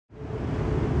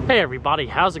Hey everybody,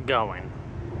 how's it going?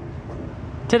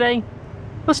 Today,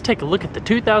 let's take a look at the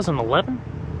 2011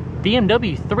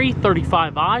 BMW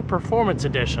 335i Performance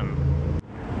Edition.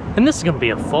 And this is going to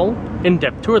be a full,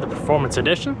 in-depth tour of the Performance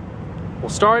Edition. We'll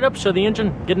start it up, show the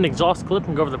engine, get an exhaust clip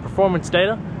and go over the performance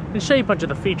data, and show you a bunch of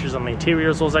the features on the interior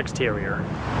as well as exterior.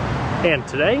 And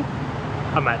today,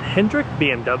 I'm at Hendrick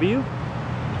BMW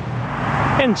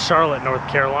in Charlotte, North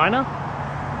Carolina.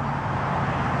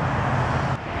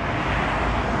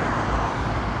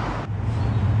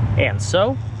 And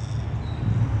so,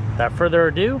 without further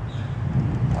ado,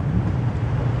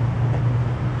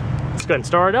 let's go ahead and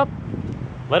start it up,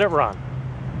 let it run.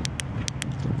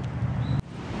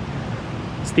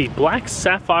 It's the black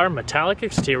sapphire metallic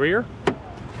exterior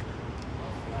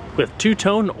with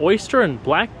two-tone oyster and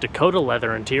black Dakota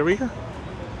leather interior.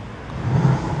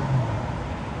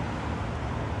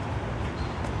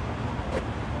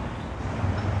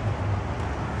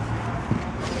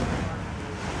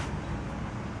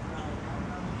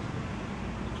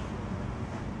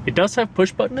 It does have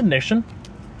push button ignition.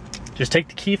 Just take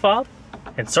the key fob,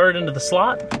 insert it into the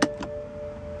slot,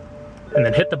 and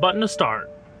then hit the button to start.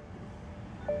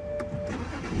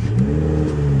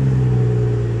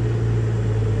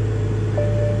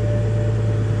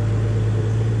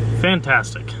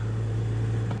 Fantastic.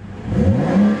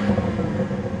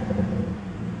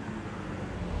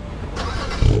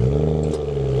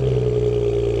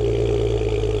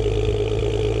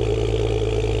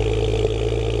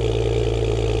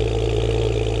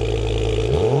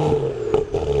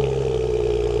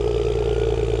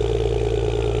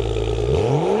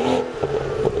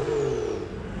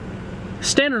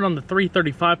 Standard on the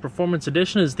 335 Performance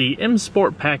Edition is the M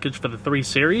Sport package for the 3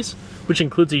 Series, which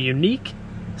includes a unique,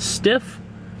 stiff,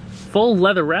 full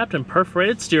leather wrapped and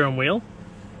perforated steering wheel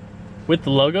with the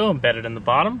logo embedded in the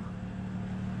bottom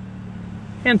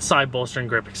and side bolster and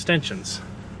grip extensions.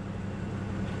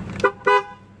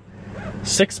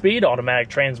 6-speed automatic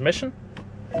transmission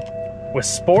with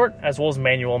sport as well as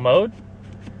manual mode.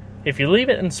 If you leave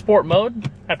it in sport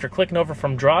mode, after clicking over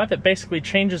from drive, it basically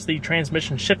changes the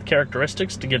transmission shift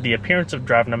characteristics to give the appearance of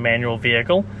driving a manual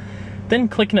vehicle. Then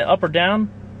clicking it up or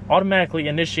down automatically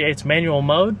initiates manual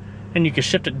mode, and you can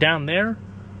shift it down there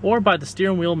or by the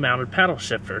steering wheel mounted paddle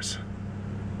shifters.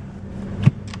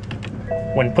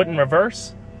 When put in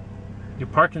reverse, your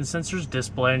parking sensors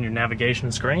display on your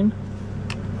navigation screen.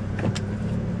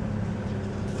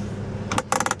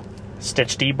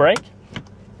 Stitch D brake.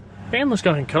 And let's go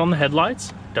ahead and cut on the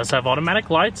headlights. It does have automatic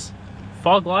lights,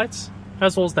 fog lights,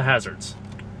 as well as the hazards.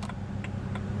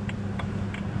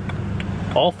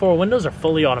 All 4 windows are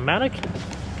fully automatic.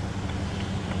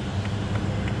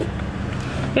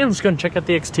 And let's go and check out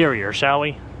the exterior, shall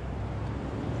we?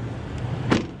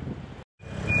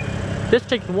 This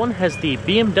particular one has the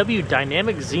BMW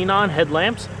Dynamic Xenon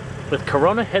headlamps with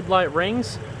Corona headlight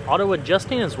rings, auto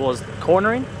adjusting as well as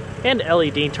cornering, and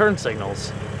LED turn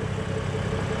signals.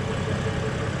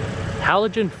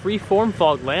 Halogen freeform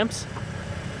fog lamps.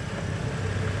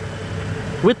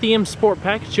 With the M Sport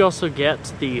package, you also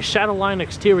get the Shadowline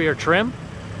exterior trim.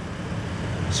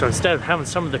 So instead of having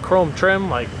some of the chrome trim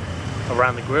like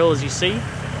around the grille as you see,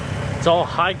 it's all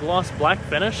high gloss black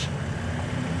finish.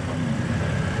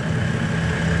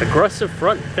 Aggressive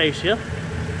front fascia.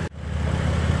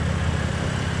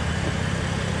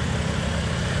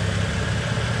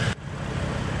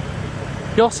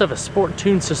 You also have a sport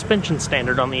tuned suspension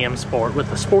standard on the M Sport with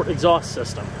the sport exhaust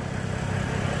system.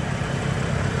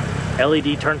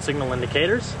 LED turn signal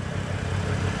indicators.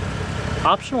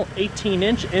 Optional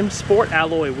 18-inch M Sport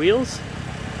alloy wheels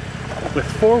with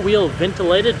 4-wheel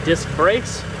ventilated disc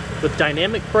brakes with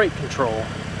dynamic brake control.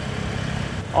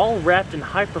 All wrapped in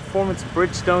high-performance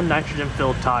Bridgestone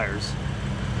nitrogen-filled tires.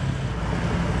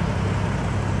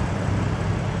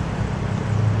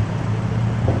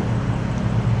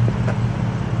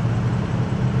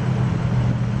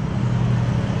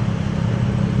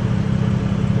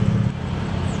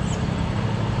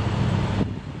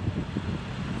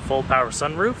 Full power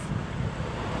sunroof.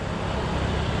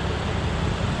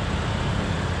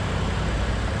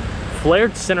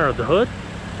 Flared center of the hood,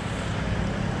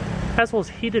 as well as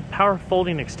heated power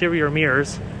folding exterior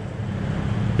mirrors.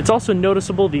 It's also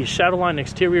noticeable the Shadowline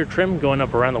exterior trim going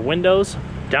up around the windows,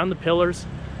 down the pillars,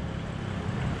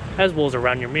 as well as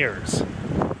around your mirrors.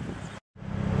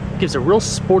 Gives a real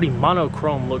sporty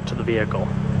monochrome look to the vehicle.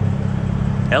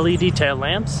 LED tail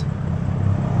lamps.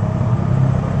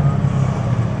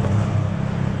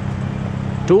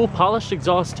 Dual polished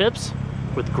exhaust tips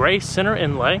with gray center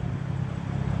inlay.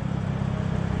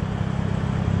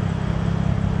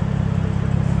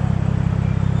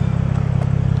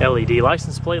 LED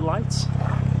license plate lights.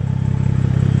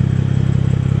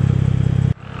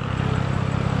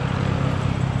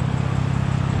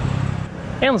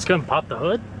 And let's go and pop the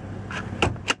hood.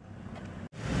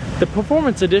 The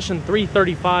Performance Edition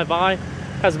 335i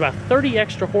has about 30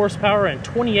 extra horsepower and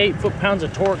 28 foot-pounds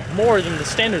of torque more than the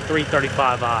standard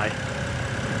 335i.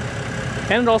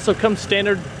 And it also comes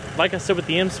standard, like I said, with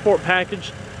the M Sport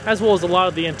package, as well as a lot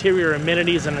of the interior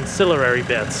amenities and ancillary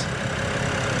bits.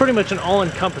 Pretty much an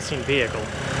all-encompassing vehicle.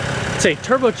 It's a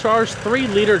turbocharged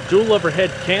 3-liter dual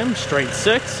overhead cam, straight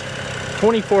 6,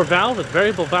 24 valve with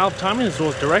variable valve timing as well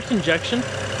as direct injection.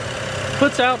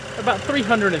 Puts out about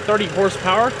 330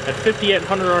 horsepower at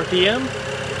 5,800 RPM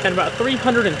and about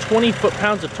 320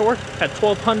 foot-pounds of torque at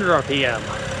 1,200 RPM.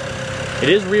 It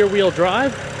is rear-wheel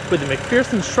drive with a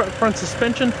McPherson strut front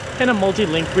suspension and a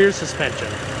multi-link rear suspension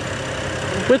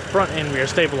with front and rear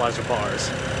stabilizer bars.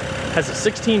 Has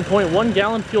a 16.1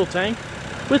 gallon fuel tank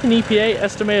with an EPA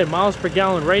estimated miles per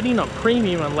gallon rating on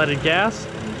premium unleaded gas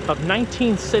of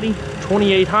 19 city,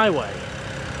 28 highway.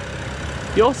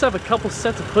 You also have a couple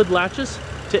sets of hood latches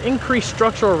to increase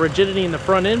structural rigidity in the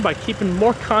front end by keeping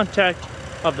more contact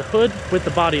of the hood with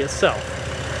the body itself.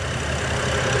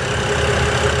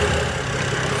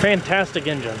 Fantastic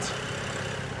engines.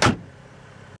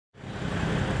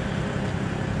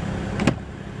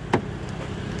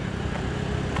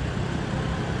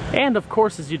 And of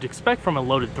course, as you'd expect from a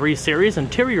loaded 3 Series,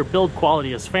 interior build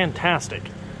quality is fantastic.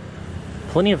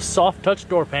 Plenty of soft touch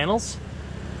door panels,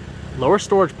 lower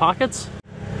storage pockets,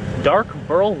 dark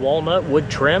burl walnut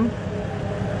wood trim,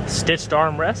 stitched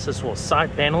armrests as well as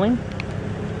side paneling.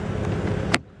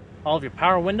 All of your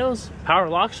power windows, power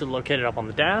locks are located up on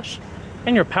the dash,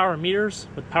 and your power meters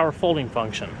with power folding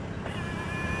function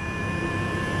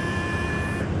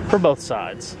for both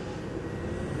sides.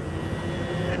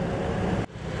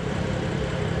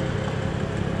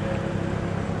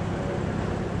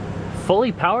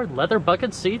 Fully powered leather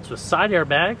bucket seats with side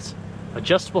airbags,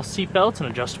 adjustable seat belts and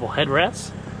adjustable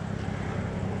headrests,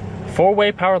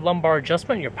 4-way power lumbar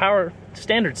adjustment, your power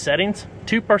standard settings,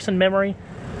 2-person memory,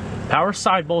 power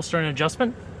side bolster and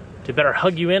adjustment to better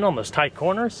hug you in on those tight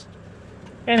corners,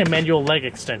 and a manual leg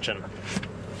extension.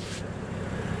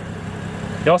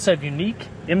 You also have unique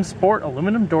M Sport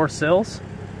aluminum door sills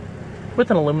with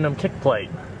an aluminum kick plate,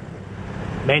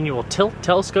 manual tilt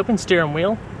telescoping steering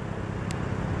wheel,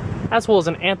 as well as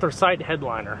an anthracite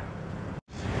headliner.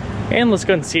 And let's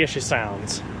go and see how she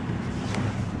sounds.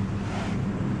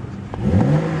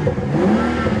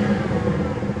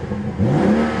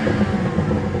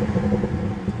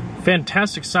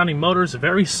 Fantastic sounding motors,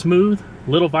 very smooth,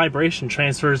 little vibration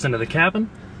transfers into the cabin.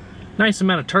 Nice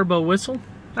amount of turbo whistle,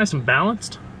 nice and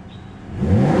balanced.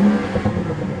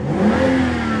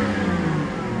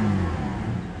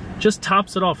 Just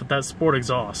tops it off with that sport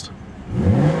exhaust.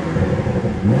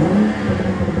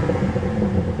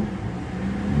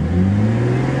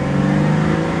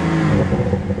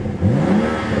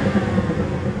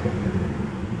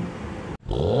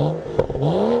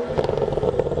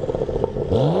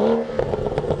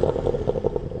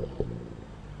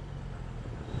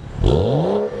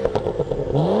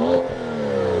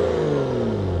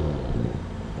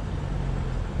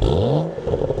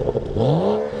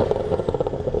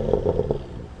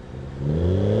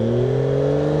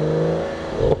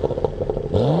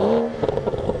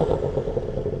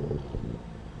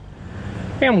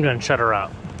 And I'm going to shut her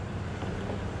up.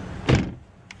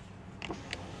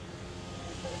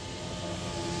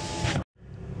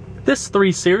 This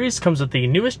 3 Series comes with the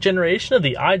newest generation of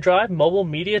the iDrive mobile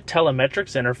media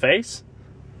telemetrics interface.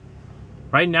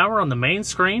 Right now we're on the main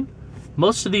screen.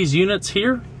 Most of these units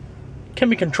here can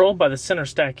be controlled by the center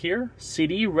stack here.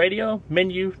 CD, radio,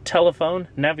 menu, telephone,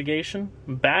 navigation,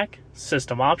 back,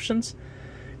 system options.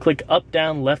 Click up,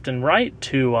 down, left, and right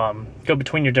to go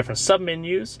between your different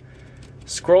submenus.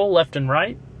 Scroll left and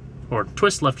right, or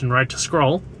twist left and right to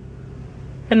scroll,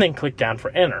 and then click down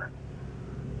for enter.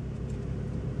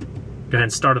 Go ahead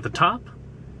and start at the top.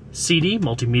 CD,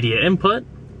 multimedia input.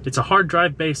 It's a hard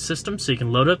drive based system, so you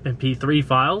can load up MP3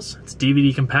 files. It's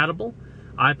DVD compatible,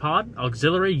 iPod,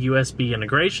 auxiliary USB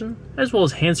integration, as well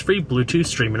as hands-free Bluetooth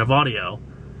streaming of audio.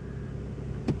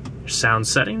 Your sound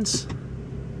settings.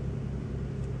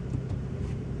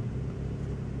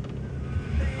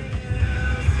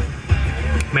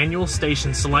 Manual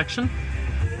station selection.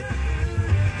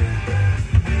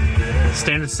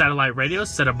 Standard satellite radio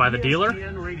set up by the dealer.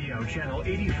 Radio channel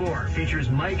 84 features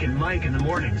Mike and Mike in the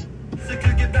mornings.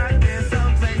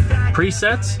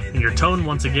 Presets and your tone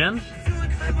once again.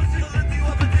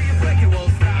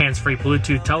 Hands-free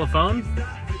Bluetooth telephone.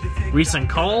 Recent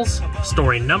calls,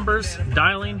 storing numbers,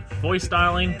 dialing, voice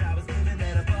dialing.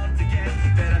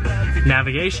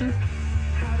 Navigation.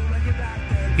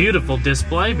 Beautiful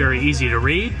display, very easy to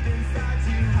read.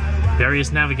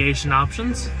 various navigation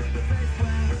options,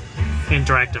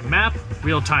 interactive map,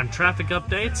 real-time traffic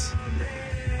updates,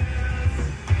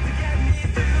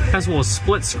 as well as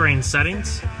split screen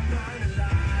settings,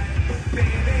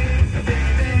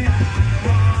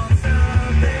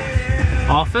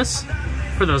 Office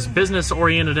for those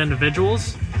business-oriented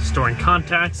individuals storing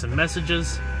contacts and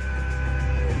messages,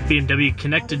 BMW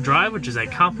Connected Drive, which is a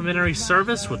complimentary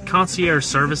service with concierge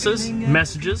services,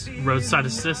 messages, roadside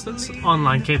assistance,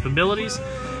 online capabilities,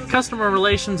 customer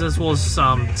relations, as well as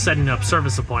setting up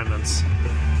service appointments.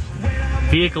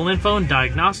 Vehicle info and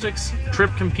diagnostics,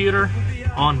 trip computer,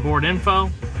 onboard info,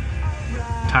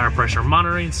 tire pressure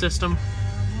monitoring system.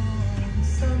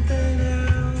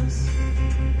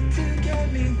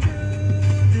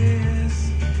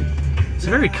 It's a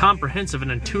very comprehensive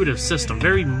and intuitive system,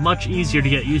 very much easier to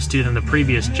get used to than the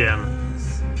previous gen.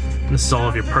 And this is all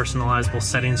of your personalizable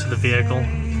settings for the vehicle.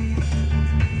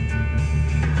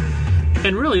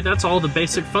 And really, that's all the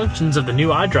basic functions of the new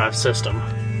iDrive system.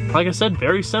 Like I said,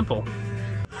 very simple.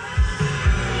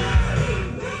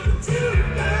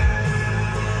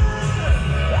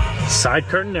 Side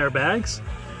curtain airbags.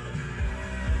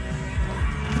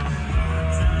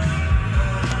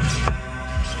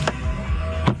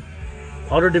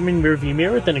 Auto-dimming rearview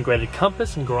mirror with integrated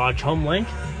compass and garage home link.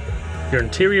 Your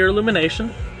interior illumination.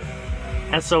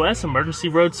 SOS emergency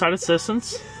roadside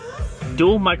assistance.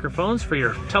 Dual microphones for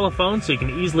your telephone so you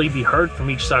can easily be heard from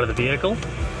each side of the vehicle.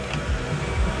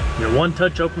 Your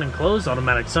one-touch open and close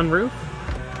automatic sunroof.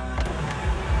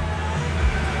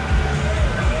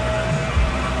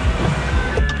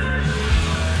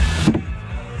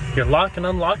 Your lock and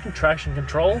unlock and traction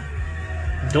control.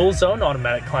 Dual zone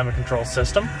automatic climate control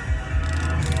system.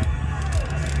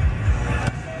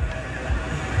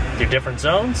 Your different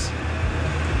zones.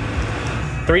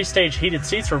 3-stage heated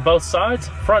seats for both sides,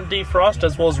 front defrost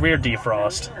as well as rear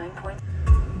defrost.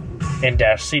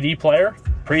 In-dash CD player,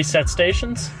 preset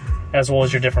stations, as well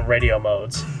as your different radio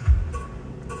modes.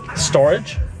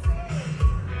 Storage.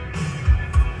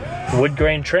 Wood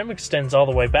grain trim extends all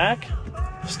the way back.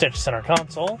 Stitch center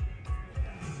console.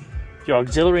 Your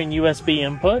auxiliary and USB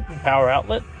input and power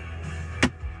outlet.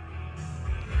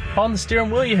 On the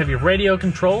steering wheel you have your radio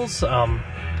controls,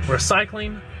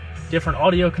 recycling, different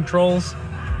audio controls,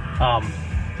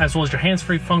 as well as your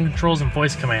hands-free phone controls and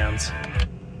voice commands.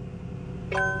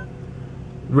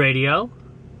 Radio.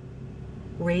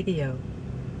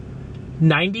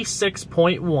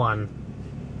 96.1.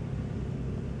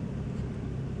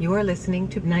 You are listening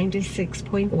to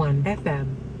 96.1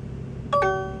 FM.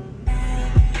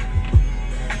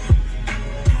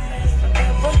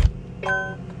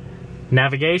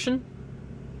 Navigation.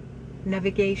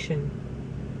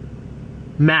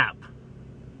 Map.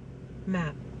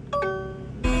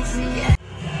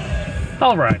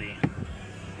 Alrighty.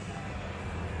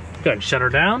 Go ahead and shut her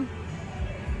down.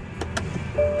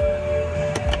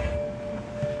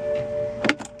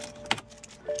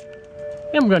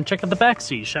 And we're going to check out the back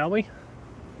seat, shall we?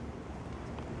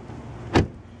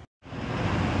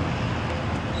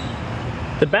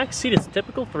 The back seat is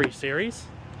typical 3 Series,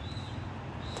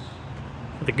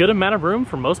 with a good amount of room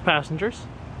for most passengers.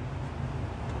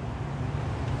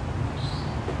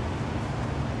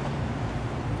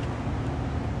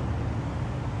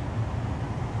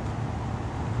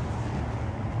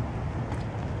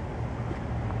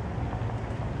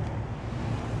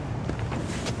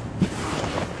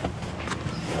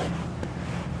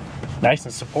 Nice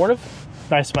and supportive.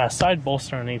 Nice amount of side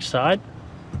bolster on each side.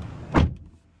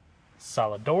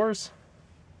 Solid doors.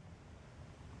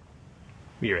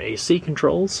 Your AC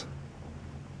controls.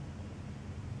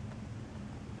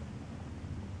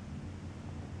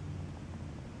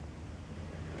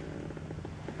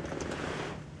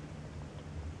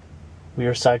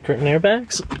 Rear side curtain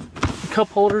airbags. Cup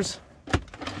holders.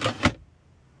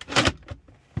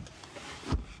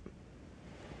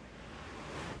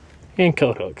 And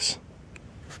coat hooks.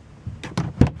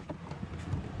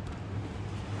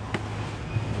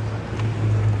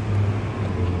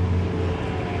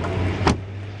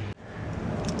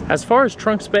 As far as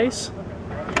trunk space,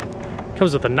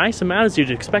 comes with a nice amount as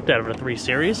you'd expect out of a 3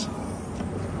 Series.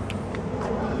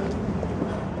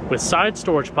 With side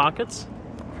storage pockets.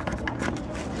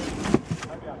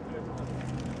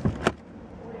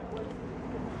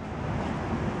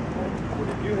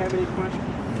 Do you have any questions?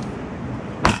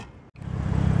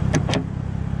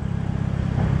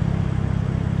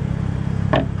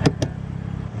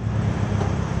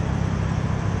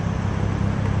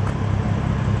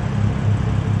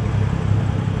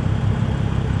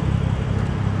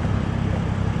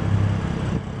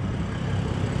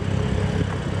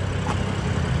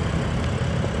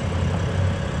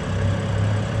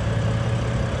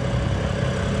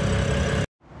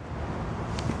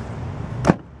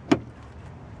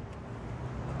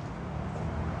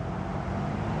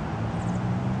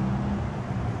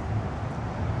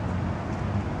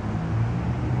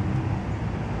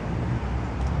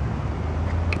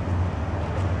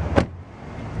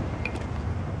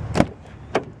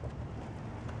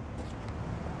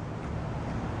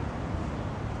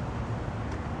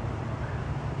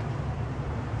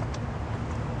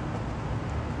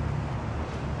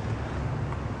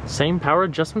 Same power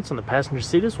adjustments on the passenger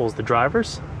seat as well as the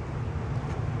driver's.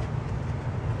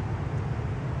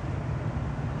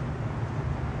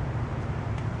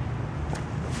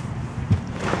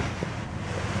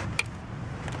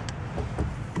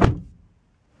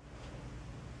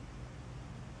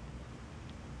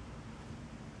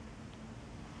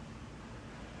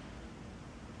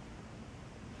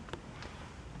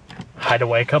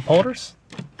 Hideaway cup holders.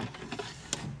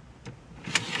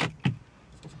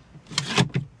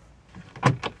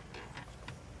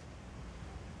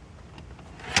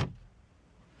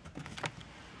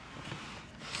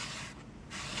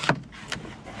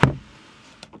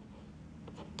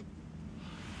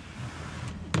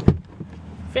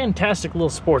 Fantastic little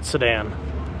sports sedan.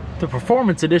 The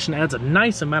Performance Edition adds a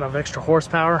nice amount of extra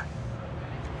horsepower,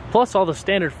 plus all the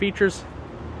standard features.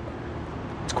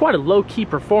 It's quite a low-key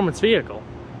performance vehicle.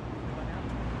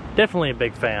 Definitely a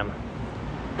big fan.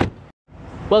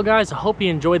 Well guys, I hope you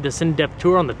enjoyed this in-depth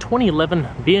tour on the 2011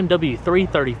 BMW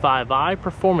 335i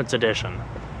Performance Edition.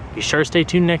 Be sure to stay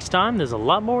tuned next time, there's a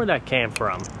lot more where that came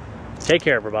from. Take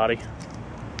care everybody.